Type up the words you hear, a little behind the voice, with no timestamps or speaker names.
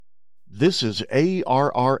This is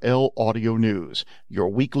ARRL Audio News, your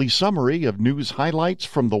weekly summary of news highlights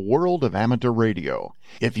from the world of amateur radio.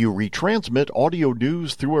 If you retransmit audio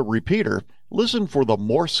news through a repeater, listen for the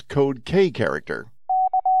Morse code K character,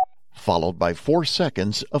 followed by 4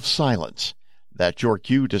 seconds of silence. That's your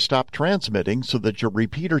cue to stop transmitting so that your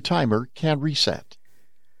repeater timer can reset.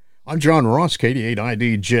 I'm John Ross,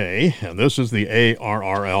 KD8IDJ, and this is the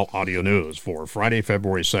ARRL Audio News for Friday,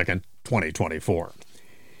 February 2nd, 2024.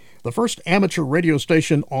 The first amateur radio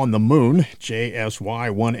station on the moon,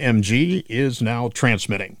 JSY-1MG, is now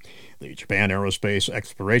transmitting. The Japan Aerospace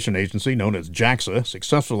Exploration Agency, known as JAXA,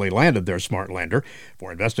 successfully landed their smart lander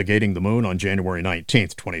for investigating the moon on January 19,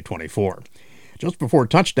 2024. Just before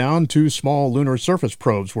touchdown, 2 small lunar surface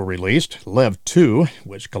probes were released, LEV-2,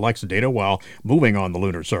 which collects data while moving on the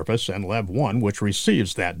lunar surface, and LEV-1, which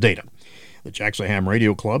receives that data. The JAXA Ham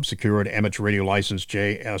Radio Club secured amateur radio license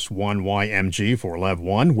JS1YMG for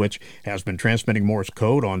LEV-1, which has been transmitting Morse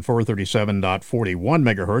code on 437.41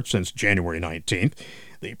 MHz since January 19th.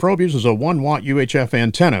 The probe uses a 1-watt UHF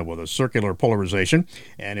antenna with a circular polarization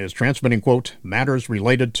and is transmitting, quote, matters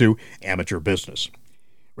related to amateur business.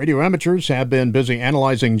 Radio amateurs have been busy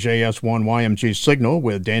analyzing JS1YMG signal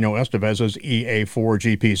with Daniel Estevez's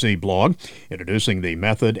EA4GPC blog, introducing the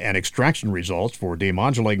method and extraction results for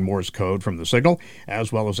demodulating Morse code from the signal,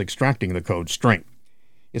 as well as extracting the code string.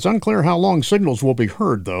 It's unclear how long signals will be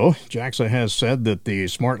heard, though. JAXA has said that the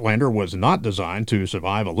smart lander was not designed to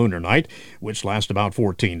survive a lunar night, which lasts about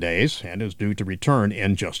 14 days, and is due to return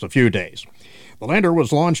in just a few days. The lander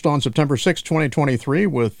was launched on September 6, 2023,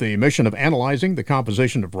 with the mission of analyzing the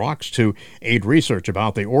composition of rocks to aid research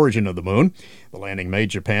about the origin of the moon. The landing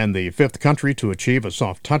made Japan the 5th country to achieve a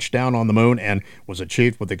soft touchdown on the moon and was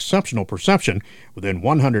achieved with exceptional perception within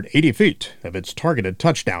 180 feet of its targeted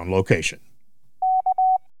touchdown location.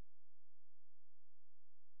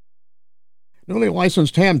 Newly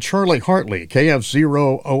licensed ham Charlie Hartley,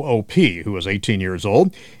 KF0OOP, who is 18 years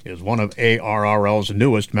old, is one of ARRL's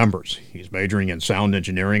newest members. He's majoring in sound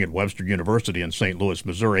engineering at Webster University in St. Louis,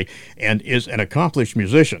 Missouri, and is an accomplished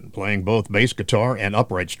musician, playing both bass guitar and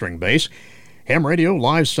upright string bass. Ham radio,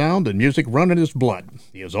 live sound, and music run in his blood.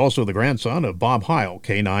 He is also the grandson of Bob Heil,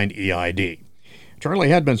 K9EID. Charlie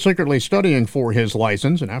had been secretly studying for his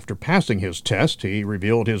license, and after passing his test, he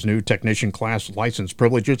revealed his new technician class license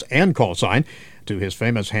privileges and call sign to his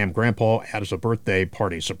famous ham grandpa as a birthday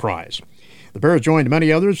party surprise. The pair joined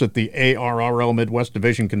many others at the ARRL Midwest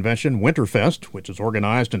Division Convention Winterfest, which is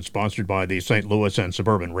organized and sponsored by the St. Louis and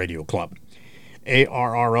Suburban Radio Club.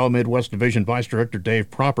 ARRL Midwest Division Vice Director Dave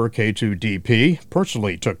Proper, K2DP,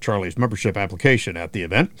 personally took Charlie's membership application at the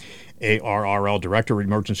event. ARRL Director of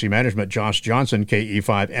Emergency Management Josh Johnson,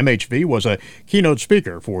 KE5MHV, was a keynote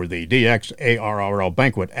speaker for the DX ARRL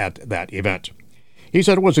banquet at that event. He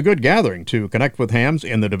said it was a good gathering to connect with hams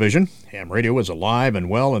in the division. Ham radio is alive and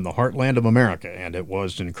well in the heartland of America, and it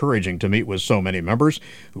was encouraging to meet with so many members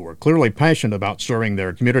who were clearly passionate about serving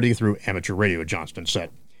their community through amateur radio, Johnston said.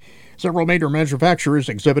 Several major manufacturers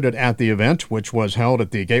exhibited at the event, which was held at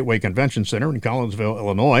the Gateway Convention Center in Collinsville,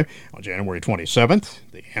 Illinois, on January 27th.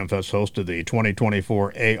 The Hamfest hosted the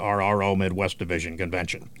 2024 ARRL Midwest Division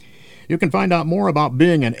Convention. You can find out more about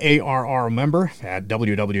being an ARR member at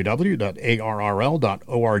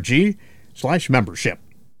www.arrl.org/membership.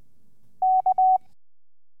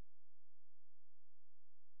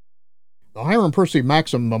 The Hiram Percy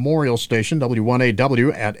Maxim Memorial Station,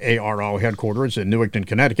 W1AW, at ARRL headquarters in Newington,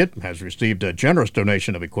 Connecticut, has received a generous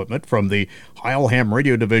donation of equipment from the Heil Ham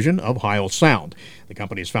Radio Division of Heil Sound. The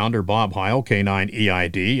company's founder, Bob Heil,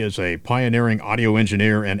 K9EID, is a pioneering audio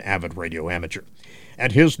engineer and avid radio amateur.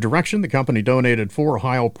 At his direction, the company donated 4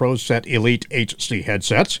 Heil Pro Set Elite HC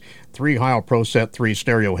headsets, 3 Heil Pro Set 3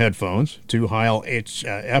 stereo headphones, 2 Heil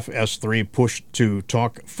FS3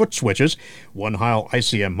 push-to-talk foot switches, 1 Heil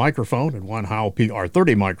ICM microphone, and 1 Heil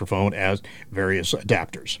PR30 microphone as various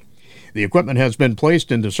adapters. The equipment has been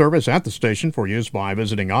placed into service at the station for use by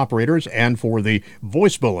visiting operators and for the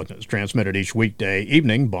voice bulletins transmitted each weekday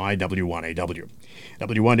evening by W1AW.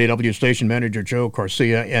 W1AW station manager Joe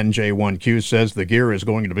Garcia, NJ1Q, says the gear is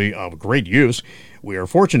going to be of great use. We are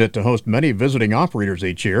fortunate to host many visiting operators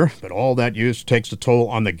each year, but all that use takes a toll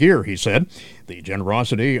on the gear, he said. The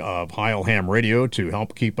generosity of Heil Ham Radio to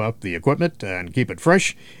help keep up the equipment and keep it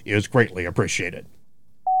fresh is greatly appreciated.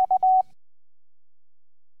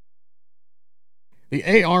 The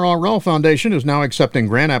ARRL Foundation is now accepting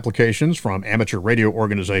grant applications from amateur radio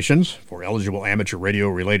organizations for eligible amateur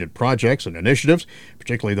radio-related projects and initiatives,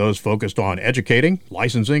 particularly those focused on educating,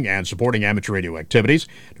 licensing, and supporting amateur radio activities.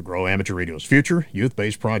 To grow amateur radio's future,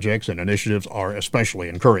 youth-based projects and initiatives are especially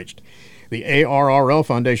encouraged. The ARRL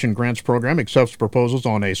Foundation Grants Program accepts proposals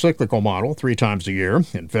on a cyclical model 3 times a year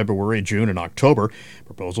in February, June, and October.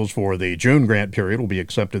 Proposals for the June grant period will be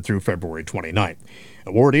accepted through February 29th.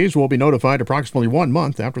 Awardees will be notified approximately 1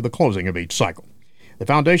 month after the closing of each cycle. The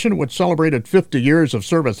foundation, which celebrated 50 years of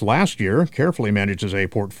service last year, carefully manages a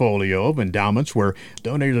portfolio of endowments where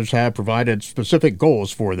donors have provided specific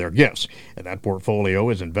goals for their gifts. And that portfolio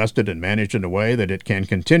is invested and managed in a way that it can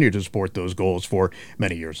continue to support those goals for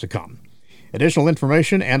many years to come. Additional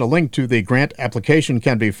information and a link to the grant application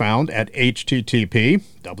can be found at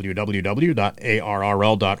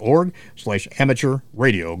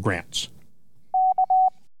http://www.arrl.org/amateur-radio-grants.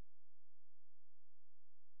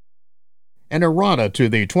 An errata to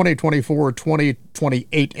the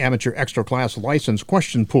 2024-2028 Amateur Extra Class License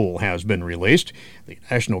Question Pool has been released. The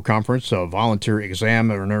National Conference of Volunteer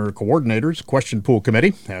Examiner Coordinators Question Pool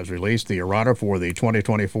Committee has released the errata for the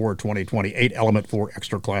 2024-2028 Element 4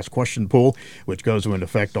 Extra Class Question Pool, which goes into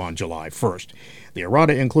effect on July 1st. The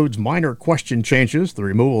errata includes minor question changes, the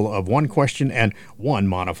removal of 1 question, and 1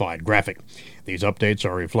 modified graphic. These updates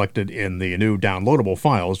are reflected in the new downloadable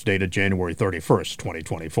files dated January 31st,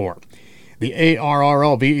 2024. The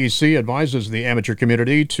ARRL VEC advises the amateur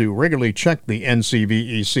community to regularly check the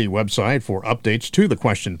NCVEC website for updates to the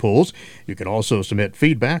question pools. You can also submit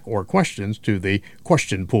feedback or questions to the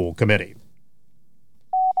Question Pool Committee.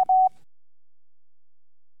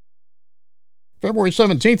 February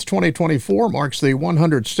 17, 2024 marks the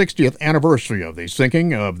 160th anniversary of the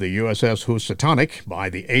sinking of the USS Housatonic by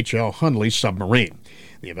the H.L. Hundley submarine.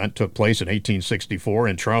 The event took place in 1864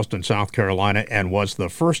 in Charleston, South Carolina, and was the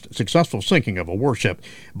first successful sinking of a warship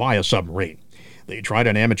by a submarine. The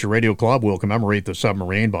Trident Amateur Radio Club will commemorate the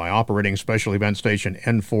submarine by operating Special Event Station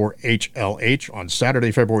N4HLH on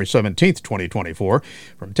Saturday, February 17, 2024,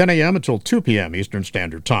 from 10 a.m. until 2 p.m. Eastern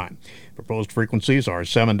Standard Time. Proposed frequencies are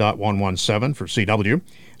 7.117 for CW,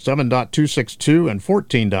 7.262 and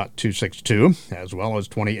 14.262, as well as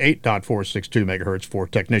 28.462 MHz for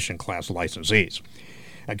technician class licensees.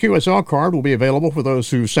 A QSL card will be available for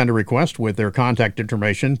those who send a request with their contact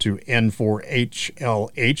information to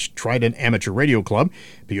N4HLH Trident Amateur Radio Club,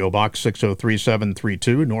 P.O. Box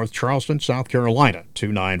 603732, North Charleston, South Carolina,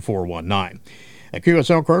 29419. A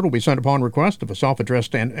QSL card will be sent upon request of a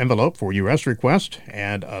self-addressed envelope for U.S. request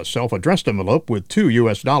and a self-addressed envelope with $2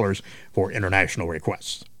 U.S. for international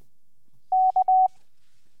requests.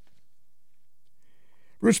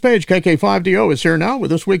 Bruce Page, KK5DO, is here now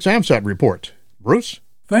with this week's AMSAT report. Bruce?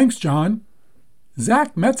 Thanks, John.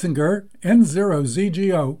 Zach Metzinger,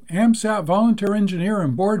 N0ZGO, AMSAT volunteer engineer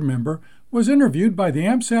and board member, was interviewed by the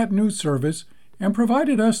AMSAT News Service and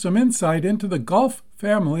provided us some insight into the Gulf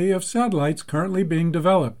family of satellites currently being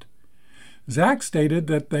developed. Zach stated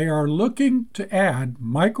that they are looking to add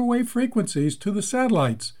microwave frequencies to the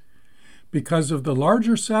satellites. Because of the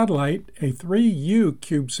larger satellite, a 3U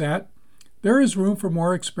CubeSat, there is room for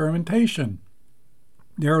more experimentation.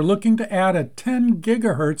 They are looking to add a 10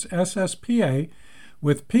 gigahertz SSPA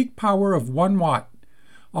with peak power of 1 watt.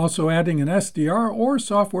 Also adding an SDR or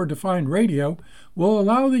software-defined radio will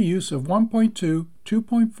allow the use of 1.2,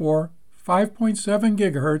 2.4, 5.7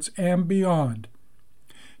 gigahertz and beyond.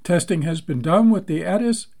 Testing has been done with the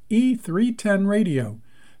EDIS E310 radio.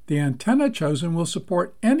 The antenna chosen will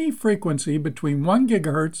support any frequency between 1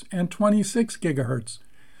 gigahertz and 26 gigahertz.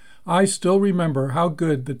 I still remember how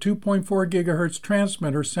good the 2.4 gigahertz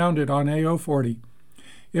transmitter sounded on AO40.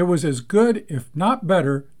 It was as good, if not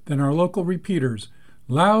better, than our local repeaters,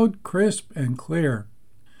 loud, crisp, and clear.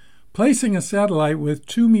 Placing a satellite with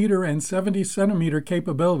 2 meter and 70 centimeter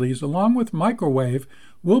capabilities along with microwave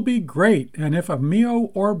will be great, and if a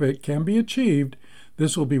MEO orbit can be achieved,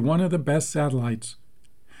 this will be one of the best satellites.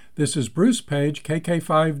 This is Bruce Page,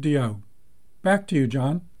 KK5DO. Back to you,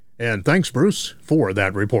 John. And thanks, Bruce, for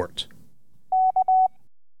that report.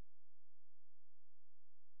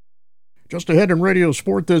 Just ahead in radio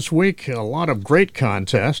sport this week, a lot of great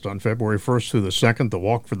contests. On February 1st through the 2nd, the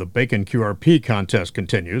Walk for the Bacon QRP contest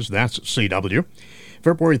continues. That's CW.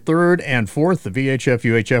 February 3rd and 4th, the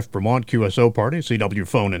VHF-UHF Vermont QSO Party, CW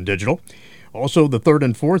Phone and Digital. Also, the 3rd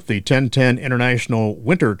and 4th, the 1010 International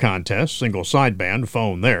Winter Contest, single sideband,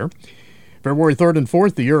 phone there. February 3rd and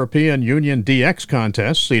 4th, the European Union DX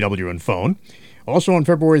Contest, CW and phone. Also on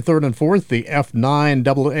February 3rd and 4th, the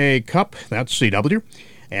F9AA Cup, that's CW.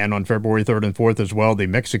 And on February 3rd and 4th as well, the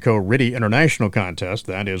Mexico RIDI International Contest,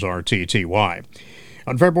 that is RTTY.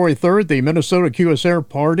 On February 3rd, the Minnesota QSR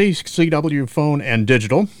Party, CW Phone and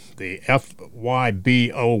Digital. The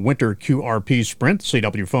FYBO Winter QRP Sprint,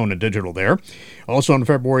 CW Phone and Digital there. Also on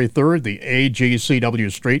February 3rd, the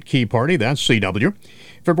AGCW Straight Key Party, that's CW.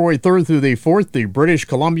 February 3rd through the 4th, the British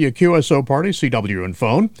Columbia QSO Party, CW and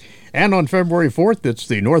Phone. And on February 4th, it's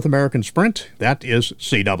the North American Sprint, that is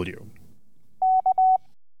CW.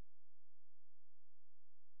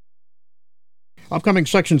 Upcoming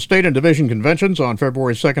section, state, and division conventions on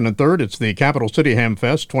February 2nd and 3rd. It's the Capital City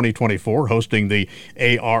Hamfest 2024, hosting the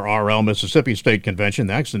ARRL Mississippi State Convention.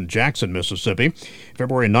 That's in Jackson, Mississippi.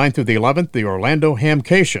 February 9th through the 11th, the Orlando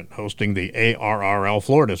Hamcation, hosting the ARRL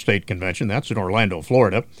Florida State Convention. That's in Orlando,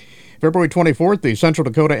 Florida. February 24th, the Central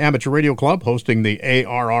Dakota Amateur Radio Club hosting the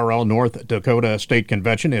ARRL North Dakota State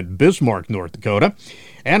Convention in Bismarck, North Dakota.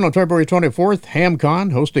 And on February 24th,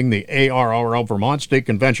 HamCon hosting the ARRL Vermont State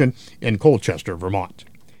Convention in Colchester, Vermont.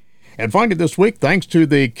 And finally this week, thanks to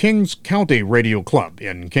the Kings County Radio Club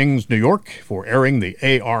in Kings, New York, for airing the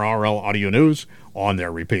ARRL audio news on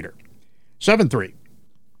their repeater. 7-3.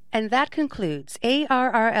 And that concludes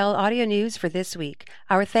ARRL Audio News for this week.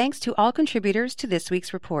 Our thanks to all contributors to this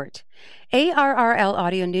week's report. ARRL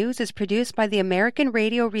Audio News is produced by the American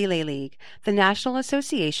Radio Relay League, the National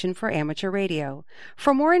Association for Amateur Radio.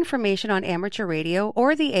 For more information on amateur radio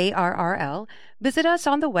or the ARRL, visit us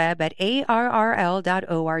on the web at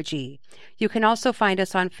arrl.org. You can also find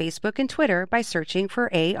us on Facebook and Twitter by searching for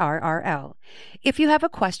ARRL. If you have a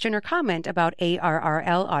question or comment about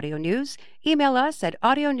ARRL Audio News, email us at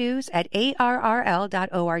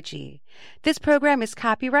audionews@arrl.org. This program is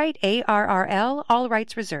copyright ARRL, all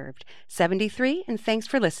rights reserved. 73, and thanks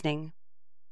for listening.